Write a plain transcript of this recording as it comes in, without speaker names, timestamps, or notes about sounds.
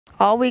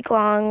All week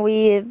long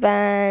we've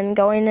been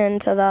going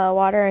into the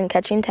water and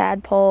catching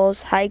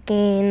tadpoles,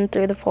 hiking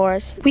through the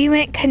forest. We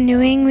went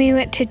canoeing. We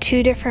went to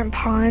 2 different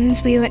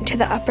ponds. We went to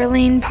the Upper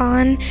Lane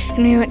Pond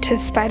and we went to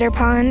Spider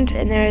Pond.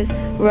 And there's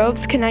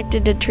ropes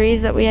connected to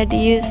trees that we had to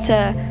use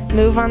to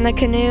move on the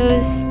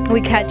canoes.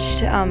 We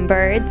catch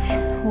birds.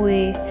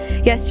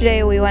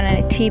 Yesterday we went on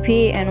a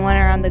teepee and went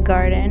around the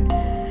garden.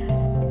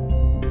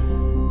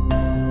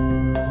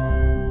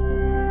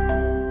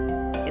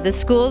 The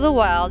School of the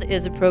Wild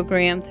is a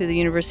program through the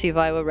University of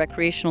Iowa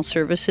Recreational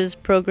Services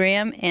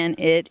program, and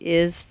it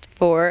is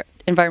for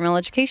environmental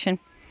education.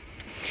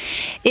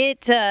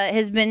 It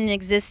has been in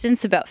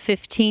existence about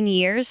 15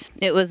 years.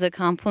 It was a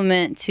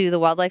complement to the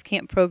wildlife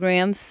camp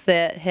programs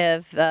that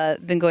have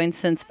been going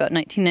since about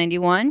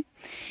 1991.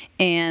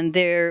 And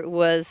there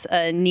was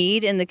a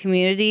need in the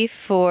community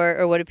for,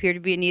 or what appeared to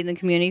be a need in the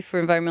community for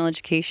environmental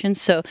education.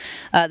 So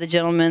the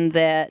gentleman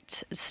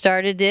that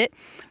started it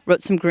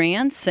wrote some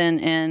grants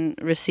and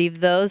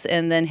received those,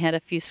 and then had a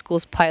few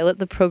schools pilot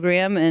the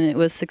program, and it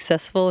was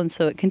successful, and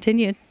so it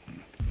continued.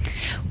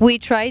 We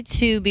tried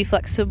to be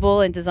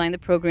flexible and design the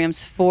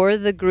programs for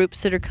the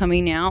groups that are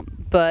coming out,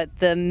 but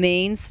the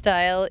main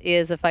style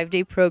is a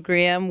 5-day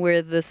program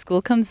where the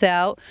school comes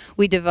out.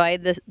 We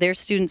divide their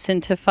students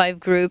into 5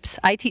 groups.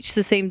 I teach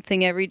the same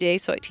thing every day,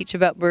 so I teach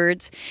about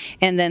birds,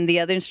 and then the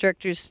other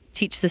instructors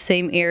teach the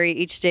same area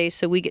each day,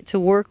 so we get to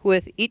work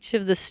with each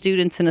of the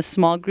students in a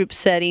small group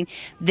setting.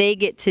 They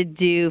get to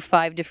do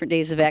 5 different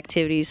days of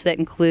activities that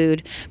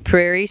include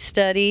prairie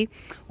study,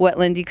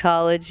 wetland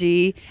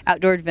ecology,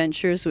 outdoor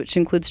adventures, which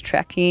includes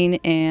trekking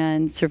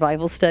and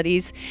survival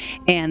studies,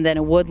 and then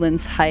a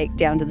woodlands hike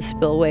down to the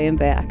spillway and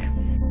back.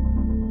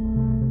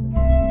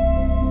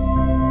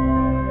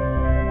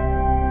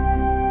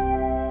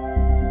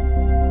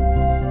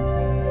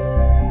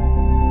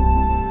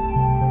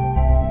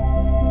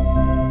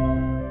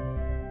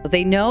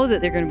 They know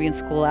that they're going to be in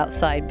school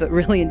outside, but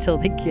really until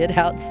they get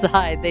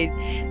outside,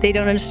 they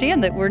don't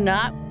understand that we're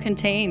not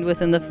contained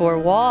within the 4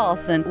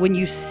 walls. And when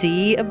you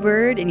see a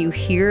bird and you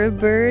hear a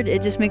bird,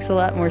 it just makes a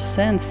lot more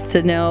sense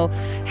to know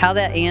how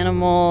that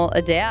animal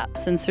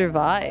adapts and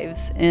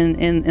survives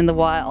in the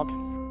wild.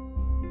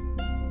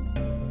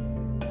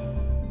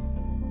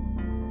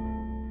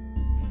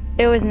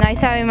 It was nice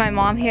having my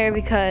mom here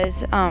because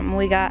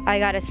I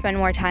got to spend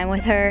more time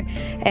with her,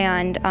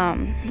 and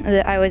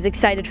I was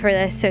excited for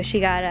this, so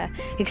she got to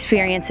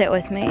experience it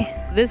with me.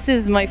 This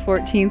is my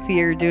 14th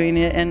year doing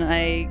it, and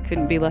I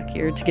couldn't be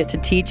luckier to get to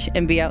teach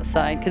and be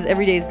outside, because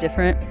every day is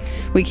different.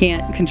 We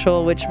can't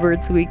control which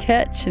birds we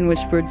catch and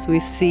which birds we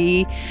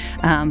see,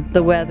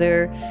 the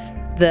weather,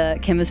 the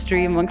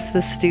chemistry amongst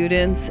the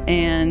students,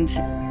 and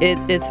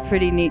it's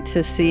pretty neat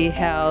to see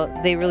how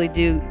they really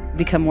do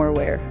become more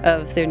aware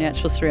of their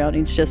natural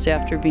surroundings just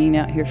after being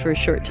out here for a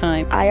short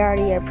time. I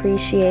already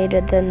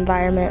appreciated the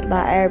environment,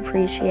 but I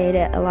appreciate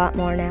it a lot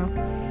more now.